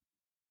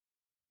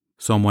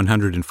Psalm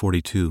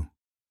 142.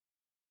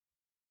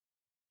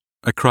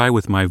 I cry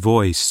with my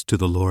voice to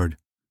the Lord.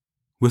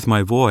 With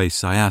my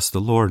voice I ask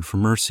the Lord for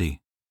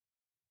mercy.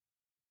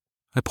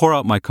 I pour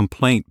out my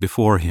complaint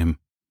before Him.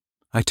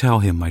 I tell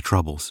Him my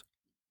troubles.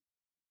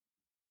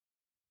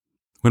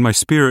 When my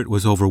spirit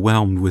was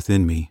overwhelmed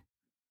within me,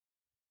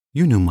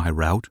 You knew my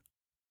route.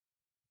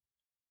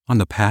 On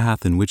the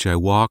path in which I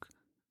walk,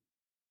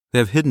 they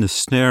have hidden a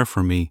snare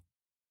for me.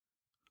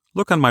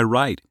 Look on my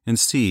right and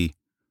see,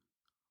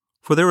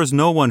 for there is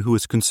no one who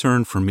is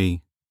concerned for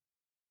me.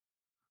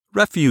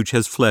 Refuge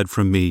has fled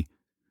from me.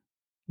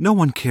 No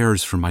one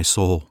cares for my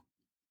soul.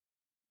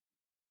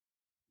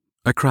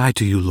 I cried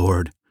to You,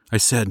 Lord. I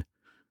said,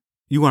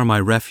 You are my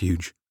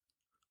refuge,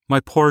 my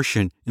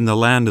portion in the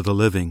land of the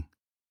living.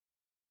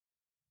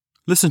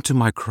 Listen to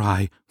my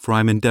cry, for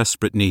I am in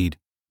desperate need.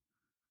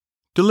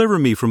 Deliver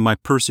me from my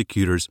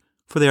persecutors,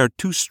 for they are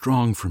too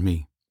strong for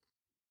me.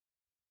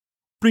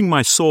 Bring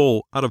my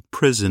soul out of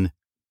prison,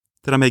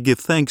 that I may give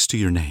thanks to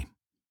Your name.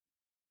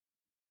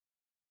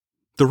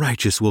 The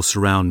righteous will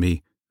surround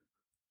me,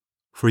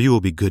 for You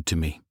will be good to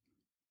me.